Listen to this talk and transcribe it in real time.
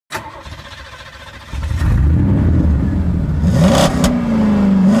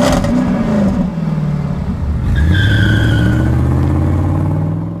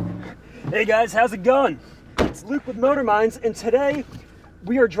Hey guys, how's it going? It's Luke with Motor Minds, and today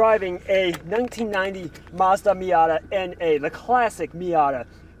we are driving a 1990 Mazda Miata NA, the classic Miata.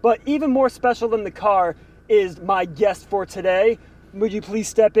 But even more special than the car is my guest for today. Would you please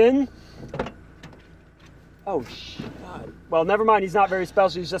step in? Oh, God. Well, never mind, he's not very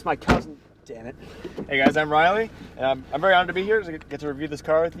special, he's just my cousin. Damn it. Hey guys, I'm Riley, and I'm very honored to be here to get to review this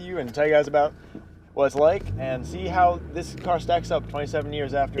car with you and tell you guys about what it's like and see how this car stacks up 27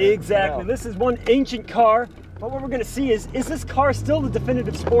 years after. Exactly. This is one ancient car, but what we're going to see is this car still the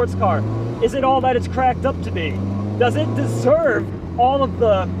definitive sports car? Is it all that it's cracked up to be? Does it deserve all of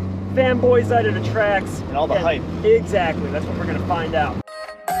the fanboys that it attracts? And all the hype. Exactly. That's what we're going to find out.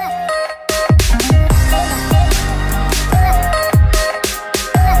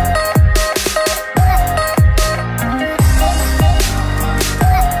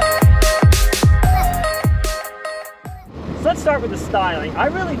 Let's start with the styling. I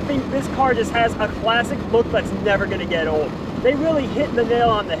really think this car just has a classic look that's never going to get old. They really hit the nail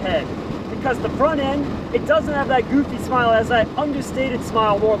on the head because the front end, it doesn't have that goofy smile, it has that understated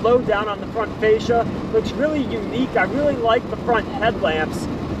smile, more low down on the front fascia. Looks really unique. I really like the front headlamps.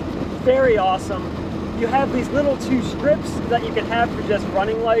 Very awesome. You have these little two strips that you can have for just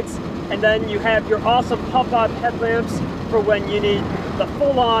running lights, and then you have your awesome pop-up headlamps for when you need the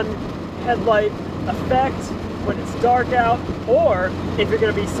full-on headlight effect when it's dark out, or if you're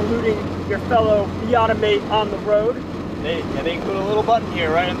going to be saluting your fellow Miata mate on the road. They include a little button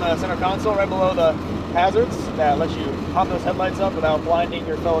here right in the center console, right below the hazards, that lets you pop those headlights up without blinding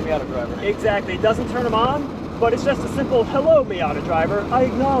your fellow Miata driver. Exactly. It doesn't turn them on, but it's just a simple, hello Miata driver, I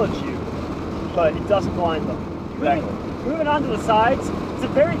acknowledge you. But it doesn't blind them. Exactly. Moving on to the sides, it's a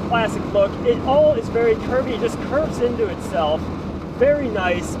very classic look. It all is very curvy, it just curves into itself. Very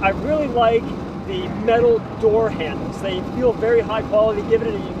nice. I really like the metal door handles. They feel very high quality, give it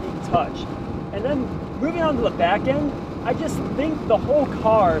a unique touch. And then moving on to the back end, I just think the whole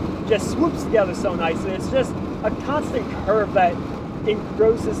car just swoops together so nicely. It's just a constant curve that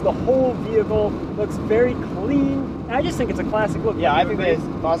engrosses the whole vehicle, looks very clean, and I just think it's a classic look. Yeah, I think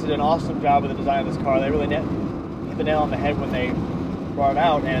Mazda did an awesome job with the design of this car. They really hit the nail on the head when they brought it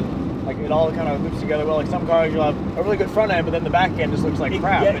out, and like it all kind of loops together well. Like some cars, you'll have a really good front end, but then the back end just looks like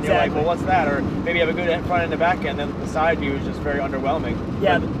crap, yeah, and you're like, well, what's that? Or maybe you have a good front end and back end, then the side view is just very underwhelming.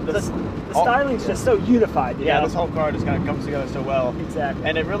 Yeah, the styling's just so unified. You know? This whole car just kind of comes together so well. Exactly.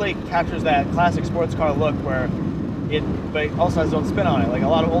 And it really captures that classic sports car look where but it also has its own spin on it. Like a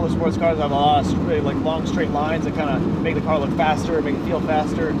lot of older sports cars have a lot of like long straight lines that kind of make the car look faster, make it feel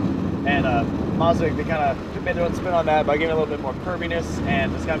faster. And Mazda, they kind of made their own spin on that by giving it a little bit more curviness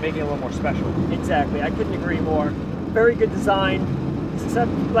and just kind of making it a little more special. Exactly. I couldn't agree more. Very good design.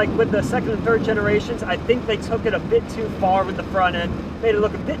 Except like with the second and third generations, I think they took it a bit too far with the front end. Made it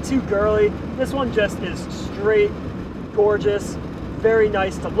look a bit too girly. This one just is straight, gorgeous, very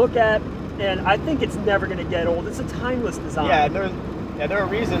nice to look at. And I think it's never going to get old. It's a timeless design. Yeah, there are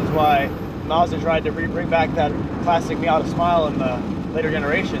reasons why Mazda tried to bring back that classic Miata smile in the later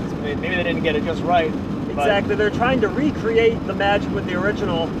generations. Maybe they didn't get it just right. Exactly. They're trying to recreate the magic with the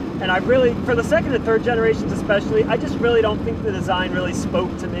original. And I really, for the second and third generations especially, I just really don't think the design really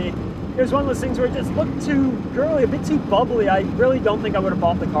spoke to me. It was one of those things where it just looked too girly, a bit too bubbly. I really don't think I would have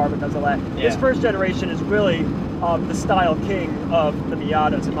bought the car because of that. Yeah. This first generation is really the style king of the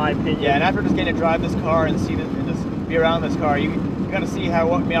Miatas, in my opinion. Yeah, and after just getting to drive this car and see this, and just be around this car, you got to see how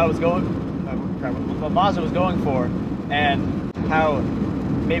what Miata was going, what Mazda was going for, and how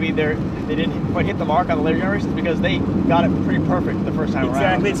maybe they didn't quite hit the mark on the later generations because they got it pretty perfect the first time around.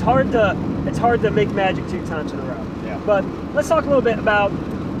 Exactly. It's hard to make magic 2 times in a row. Yeah. But let's talk a little bit about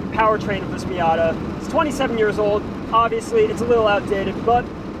powertrain of this Miata. It's 27 years old. Obviously, it's a little outdated, but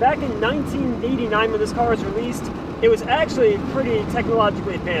back in 1989 when this car was released, it was actually pretty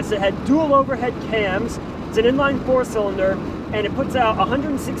technologically advanced. It had dual overhead cams, it's an inline 4-cylinder, and it puts out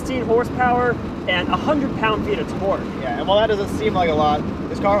 116 horsepower and 100 pound-feet of torque. Yeah, and while that doesn't seem like a lot,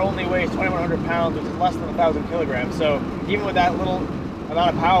 this car only weighs 2,100 pounds, which is less than 1,000 kilograms. So even with that little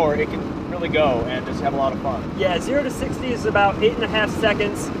amount of power, it can really go and just have a lot of fun. Yeah, 0 to 60 is about 8.5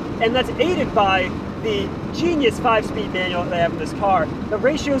 seconds, and that's aided by the genius 5-speed manual that they have in this car. The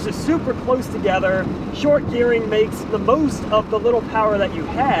ratios are super close together. Short gearing makes the most of the little power that you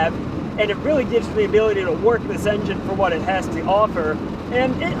have, and it really gives you the ability to work this engine for what it has to offer.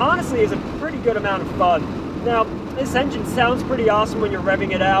 And it honestly is a pretty good amount of fun. Now, this engine sounds pretty awesome when you're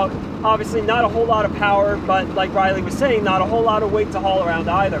revving it out. Obviously not a whole lot of power, but like Riley was saying, not a whole lot of weight to haul around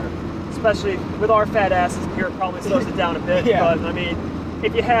either. Especially with our fat asses here, it probably slows it down a bit. Yeah. But I mean,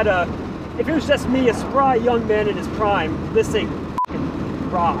 if it was just me, a spry young man in his prime, this thing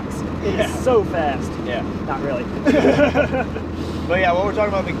rocks. It is so fast. Yeah. Not really. But yeah, what we're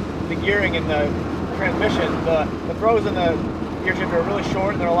talking about, the gearing and the transmission, the throws in the gear shifter are really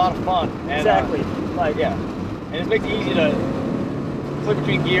short and they're a lot of fun. And, Exactly. yeah. And it makes it easy to flip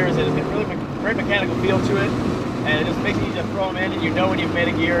between gears. It's got really great mechanical feel to it. And it just makes it easy to throw them in, and you know when you've made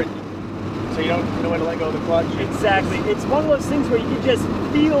a gear, so you don't know when to let go of the clutch. Exactly. It's one of those things where you can just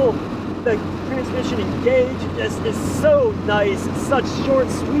feel the transmission engage. It just is so nice. It's such short,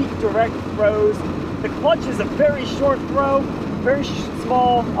 sweet, direct throws. The clutch is a very short throw, very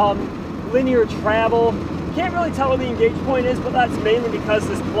small, linear travel. You can't really tell where the engage point is, but that's mainly because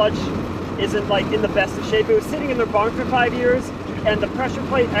this clutch isn't like in the best of shape. It was sitting in their barn for 5 years, and the pressure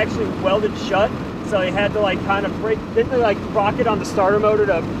plate actually welded shut. So they had to like kind of didn't they like rock it on the starter motor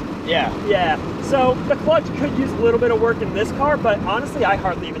to... Yeah. Yeah. So the clutch could use a little bit of work in this car, but honestly, I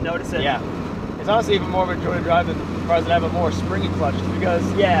hardly even notice it. Yeah. It's honestly even more of a joy to drive than cars that have a more springy clutch, because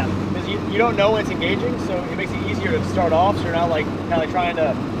you don't know when it's engaging, so it makes it easier to start off, so you're not like kind of trying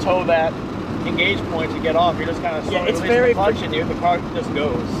to toe that engage point to get off. You're just kind of slowly releasing the clutch and the car just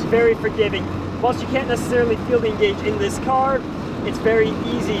goes. Very forgiving. Whilst you can't necessarily feel the engage in this car, it's very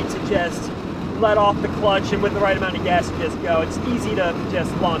easy to just let off the clutch, and with the right amount of gas you just go. It's easy to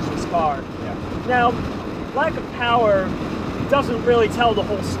just launch this car. Yeah. Now, lack of power doesn't really tell the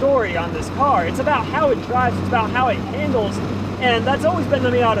whole story on this car. It's about how it drives, it's about how it handles, and that's always been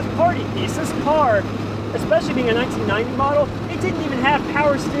the Miata's party piece. This car, especially being a 1990 model, it didn't even have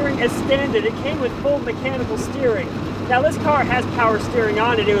power steering as standard. It came with full mechanical steering. Now this car has power steering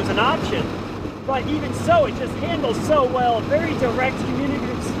on it, it was an option, but even so, it just handles so well. Very direct,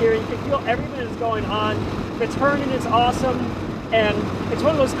 communicative steering. You can feel everything that's going on. The turning is awesome, and it's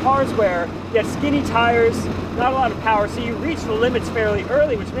one of those cars where you have skinny tires, not a lot of power, so you reach the limits fairly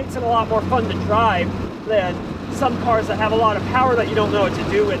early, which makes it a lot more fun to drive than some cars that have a lot of power that you don't know what to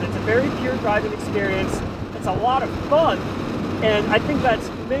do with. It's a very pure driving experience. It's a lot of fun, and I think that's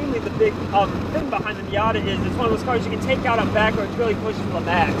mainly the big thing behind the Miata is it's one of those cars you can take out on back roads, really push to the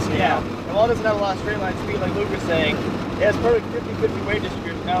max. Yeah. And while it doesn't have a lot of straight line speed, like Luke was saying, it has perfect 50-50 weight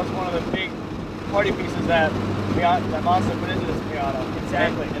distribution. Now it's one of the big party pieces that Mazda put into this Miata.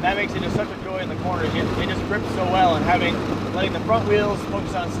 Exactly. And that makes it just such a joy in the corners. It just grips so well, and letting the front wheels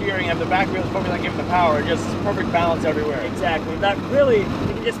focus on steering, have the back wheels focus on giving the power, just perfect balance everywhere. Exactly. That really,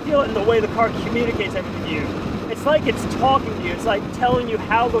 you can just feel it in the way the car communicates everything to you. It's like it's talking to you. It's like telling you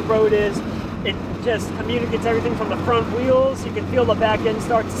how the road is. It just communicates everything from the front wheels. You can feel the back end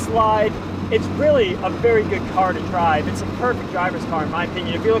start to slide. It's really a very good car to drive. It's a perfect driver's car, in my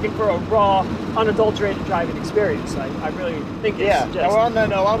opinion. If you're looking for a raw, unadulterated driving experience, I really think it's just... Now we're on that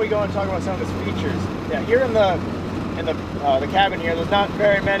note, why don't we go and talk about some of its features? Yeah, here in the cabin here, there's not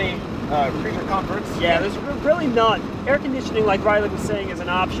very many creature comforts. Yeah, there's really none. Air conditioning, like Riley was saying, is an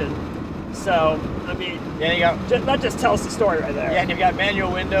option. So, I mean, that just tells the story right there. Yeah, and you've got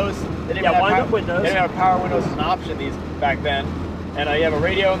manual windows. Wind-up windows. They didn't have power windows as an option these back then. And you have a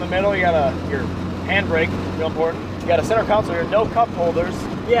radio in the middle. You got your handbrake, real important. You got a center console here, no cup holders.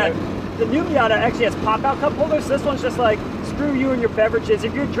 Yeah, the new Miata actually has pop-out cup holders. This one's just like, screw you and your beverages.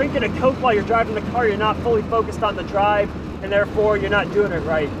 If you're drinking a Coke while you're driving the car, you're not fully focused on the drive, and therefore you're not doing it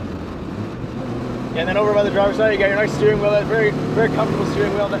right. And then over by the driver's side, you got your nice steering wheel. That's very, very comfortable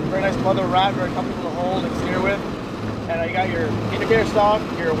steering wheel. Very nice leather wrap, very comfortable to hold and steer with. And you got your indicator stock,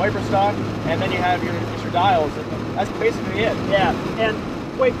 your wiper stock, and then you have your dials. And that's basically it. Yeah, and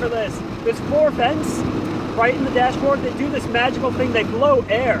wait for this. There's 4 vents right in the dashboard that do this magical thing. They blow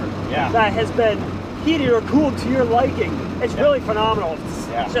air that has been heated or cooled to your liking. It's really phenomenal.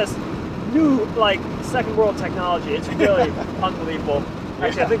 It's just new, like, second world technology. It's really unbelievable.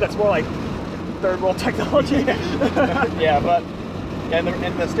 Actually, I think that's more like third world technology. And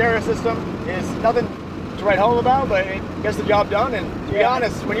the stereo system is nothing to write home about, but it gets the job done. And to be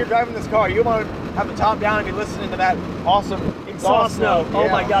honest, when you're driving this car, you want to have the top down and be listening to that awesome exhaust note. Oh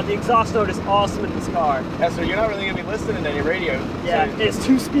my god, the exhaust note is awesome in this car. Yeah, so you're not really going to be listening to any radio. Yeah, so it's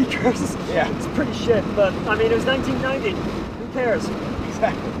 2 speakers. Yeah. It's pretty shit, but I mean, it was 1990. Who cares?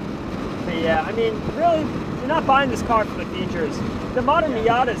 Exactly. But yeah, I mean, really, you're not buying this car for the features. The modern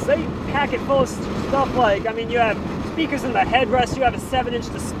Miatas, they pack it full of stuff like, I mean, you have speakers in the headrest, you have a 7-inch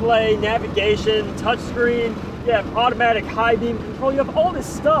display, navigation, touchscreen, you have automatic high beam control, you have all this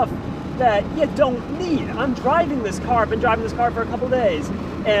stuff that you don't need. I'm driving this car, I've been driving this car for a couple days,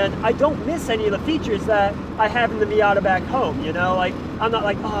 and I don't miss any of the features that I have in the Miata back home, you know? Like, I'm not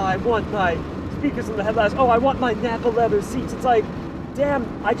like, oh, I want my speakers in the headlights, oh, I want my Napa leather seats. It's like,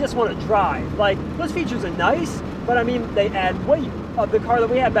 damn, I just want to drive. Like, those features are nice, but I mean, they add weight of the car that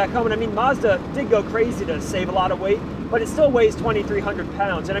we had back home. And I mean, Mazda did go crazy to save a lot of weight, but it still weighs 2,300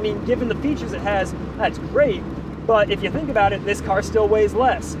 pounds. And I mean, given the features it has, that's great. But if you think about it, this car still weighs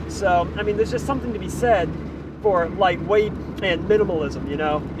less. So, I mean, there's just something to be said for lightweight and minimalism, you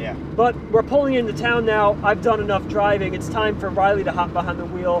know? Yeah. But we're pulling into town now. I've done enough driving. It's time for Riley to hop behind the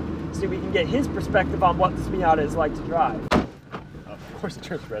wheel so we can get his perspective on what this Miata is like to drive. Of course it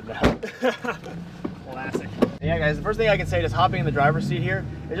turns red now. Classic. Yeah, guys, the first thing I can say is hopping in the driver's seat here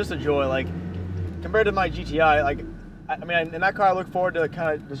is just a joy. Like, compared to my GTI, like, I mean, in that car I look forward to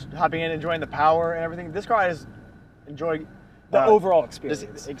kind of just hopping in, enjoying the power and everything. This car I just enjoy The overall experience.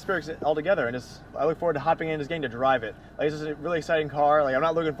 Just experience it altogether, and just I look forward to hopping in and just getting to drive it. Like, it's just a really exciting car. Like, I'm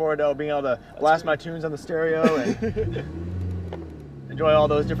not looking forward to being able to blast my tunes on the stereo and enjoy all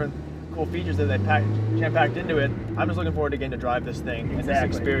those different cool features that they jam-packed into it. I'm just looking forward to getting to drive this thing and just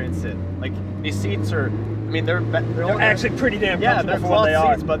experience it. Like, these seats are, I mean, they're actually pretty damn comfortable they're for what they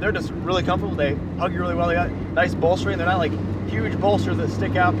are. seats, but they're just really comfortable. They hug you really well. They got nice bolstering. They're not like huge bolsters that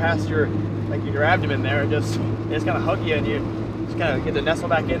stick out past your abdomen there. They just kind of hug you, and you just kind of get to nestle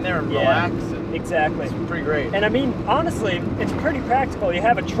back in there and relax. And exactly. It's pretty great. And I mean, honestly, it's pretty practical. You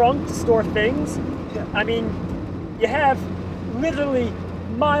have a trunk to store things. Yeah. I mean, you have literally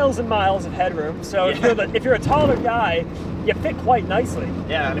miles and miles of headroom. So if you're a taller guy, you fit quite nicely.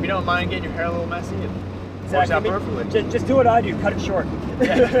 Yeah, and if you don't mind getting your hair a little messy, it works out perfectly. Just do what I do, cut it short.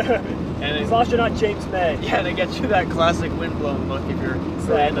 Yeah. And as long as you're not James May. Yeah, and it gets you that classic windblown look if you're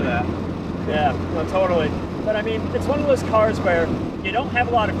really into that. Yeah, no, totally. But I mean, it's one of those cars where you don't have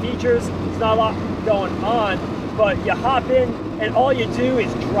a lot of features, there's not a lot going on, but you hop in and all you do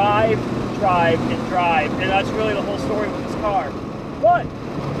is drive, and drive. And that's really the whole story with this car. But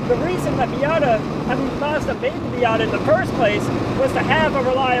the reason that Mazda made the Miata in the first place was to have a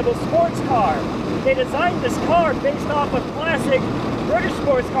reliable sports car. They designed this car based off of classic British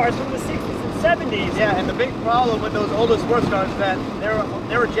sports cars from the 60s and 70s. Yeah, and the big problem with those older sports cars is that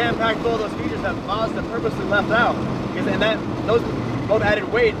they were jam-packed full of those features that Mazda purposely left out. Those both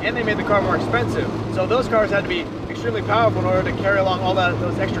added weight and they made the car more expensive. So those cars had to be extremely powerful in order to carry along all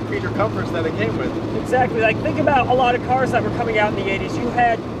those extra feature comforts that they came with. Exactly. Like, think about a lot of cars that were coming out in the 80s. You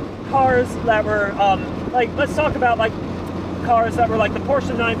had cars that were, let's talk about like cars that were like the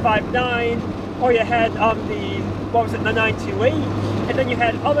Porsche 959, or you had the 928, and then you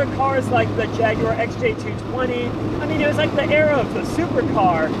had other cars like the Jaguar XJ220. I mean, it was like the era of the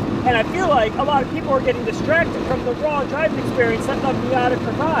supercar, and I feel like a lot of people are getting distracted from the raw driving experience that the Miata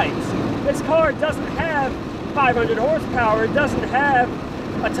provides. This car doesn't have 500 horsepower, it doesn't have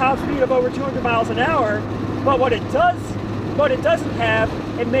a top speed of over 200 miles an hour, but what it doesn't have,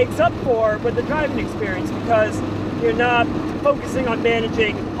 it makes up for with the driving experience, because you're not focusing on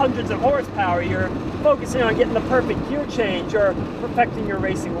managing hundreds of horsepower, you're focusing on getting the perfect gear change or perfecting your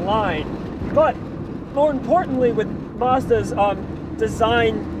racing line. But more importantly, with Mazda's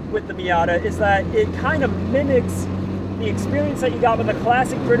design with the Miata is that it kind of mimics the experience that you got with a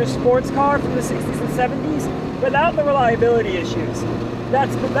classic British sports car from the 60s and 70s without the reliability issues. That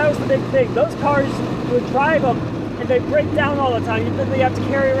was the big thing. Those cars, you would drive them and they break down all the time. You literally have to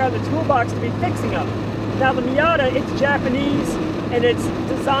carry around the toolbox to be fixing them. Now the Miata, it's Japanese and it's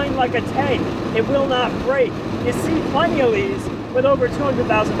designed like a tank. It will not break. You see plenty of these with over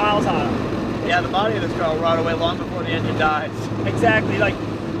 200,000 miles on them. Yeah, the body of this car will rot away long before the engine dies. Exactly. Like,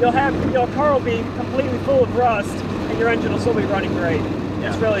 your car will be completely full of rust and your engine will still be running great. Yeah.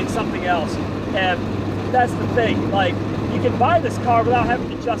 It's really something else. And that's the thing. Like, you can buy this car without having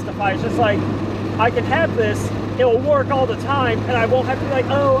to justify it. It's just like, I can have this, it will work all the time, and I won't have to be like,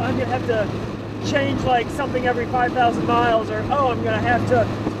 oh, I'm gonna have to change like something every 5,000 miles, or oh, I'm gonna have to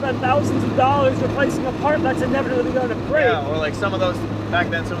spend thousands of dollars replacing a part that's inevitably gonna break. Yeah, or like some of those, back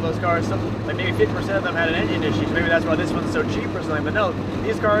then, some of those cars, like maybe 50% of them had an engine issue, so maybe that's why this one's so cheap or something. But no,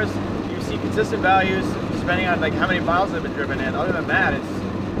 these cars, you see consistent values depending on like how many miles they've been driven in. Other than that, it's,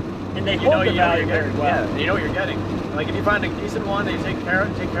 and they hold the value very well. Yeah, you know what you're getting. Like, if you find a decent one that you take care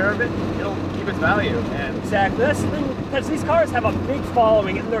of it, it'll keep its value. And exactly. That's the thing, because these cars have a big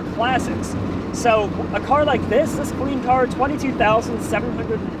following and they're classics. So a car like this clean car,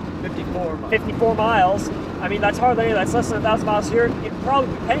 22,754 miles. I mean, that's hardly any. That's less than 1,000 miles a year. You'd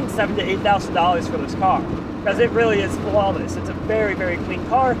probably be paying $7,000 to $8,000 for this car, because it really is flawless. It's a very, very clean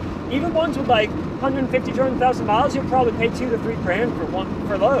car. Even ones with like 150, 200,000 miles, you'll probably pay $2,000 to $3,000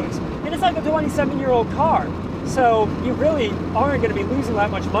 for those. And it's like a 27-year-old car. So you really aren't going to be losing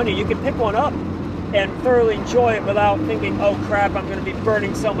that much money. You can pick one up and thoroughly enjoy it without thinking, oh crap, I'm going to be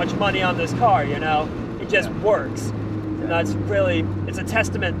burning so much money on this car, you know? It just works. And that's really, it's a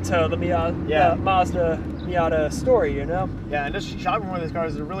testament to the Mazda Miata story, you know? Yeah, and just shopping for one of these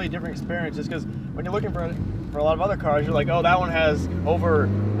cars is a really different experience, just because when you're looking for a lot of other cars, you're like, oh, that one has over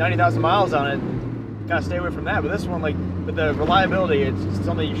 90,000 miles on it. Gotta stay away from that. But this one, like, with the reliability, it's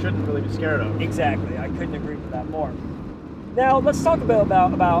something you shouldn't really be scared of. Exactly. I couldn't agree with that more. Now let's talk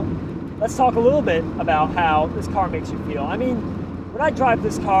let's talk a little bit about how this car makes you feel. I mean, when I drive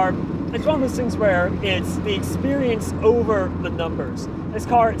this car, it's one of those things where it's the experience over the numbers. This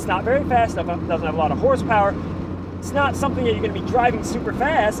car, it's not very fast, doesn't have a lot of horsepower. It's not something that you're going to be driving super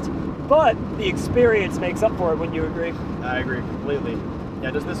fast, but the experience makes up for it. Wouldn't you agree? I agree completely.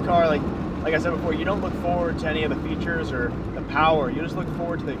 Yeah, just this car, like I said before, you don't look forward to any of the features or the power. You just look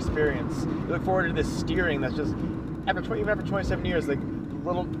forward to the experience. You look forward to this steering that's just, even after 27 years, like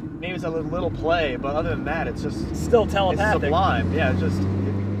maybe it's a little play, but other than that, it's just still telepathic. It's sublime. Yeah, it's just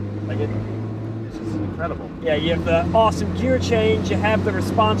it's just incredible. Yeah, you have the awesome gear change. You have the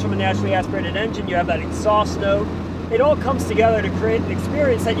response from a naturally aspirated engine. You have that exhaust note. It all comes together to create an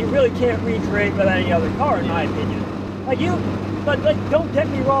experience that you really can't recreate with any other car, in my opinion. But don't get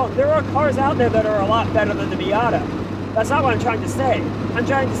me wrong. There are cars out there that are a lot better than the Miata. That's not what I'm trying to say. I'm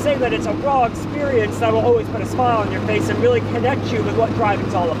trying to say that it's a raw experience that will always put a smile on your face and really connect you with what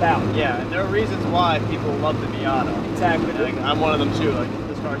driving's all about. Yeah, and there are reasons why people love the Miata. Exactly. And I'm one of them too. Like,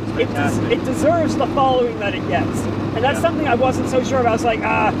 this car is fantastic. It deserves the following that it gets. And that's something I wasn't so sure about. I was like,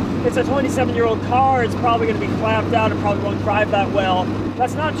 it's a 27-year-old car. It's probably going to be flapped out. It probably won't drive that well.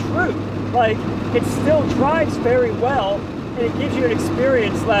 That's not true. Like, it still drives very well, and it gives you an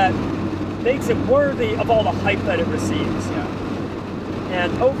experience that makes it worthy of all the hype that it receives. Yeah.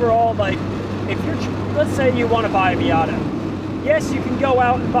 And overall, like, let's say you want to buy a Miata. Yes, you can go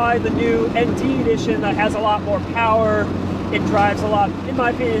out and buy the new ND edition that has a lot more power. It drives a lot, in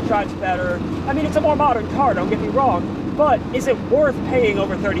my opinion, it drives better. I mean, it's a more modern car, don't get me wrong, but is it worth paying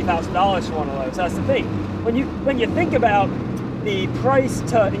over $30,000 for one of those? That's the thing. When you think about the price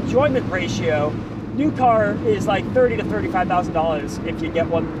to enjoyment ratio, new car is like $30,000 to $35,000 if you get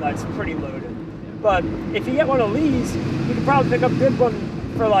one that's pretty loaded. But if you get one of these, you can probably pick up a good one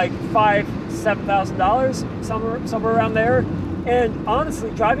for like $5,000 to $7,000, somewhere around there. And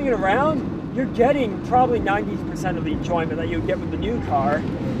honestly, driving it around, you're getting probably 90% of the enjoyment that you would get with the new car,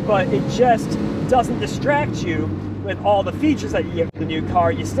 but it just doesn't distract you with all the features that you get with the new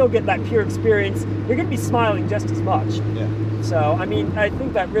car. You still get that pure experience. You're going to be smiling just as much. Yeah. So, I mean, I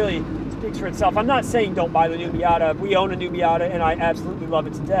think that really speaks for itself. I'm not saying don't buy the new Miata. We own a new Miata, and I absolutely love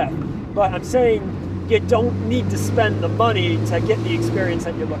it to death. But I'm saying you don't need to spend the money to get the experience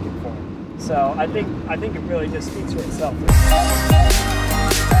that you're looking for. So I think it really just speaks for itself.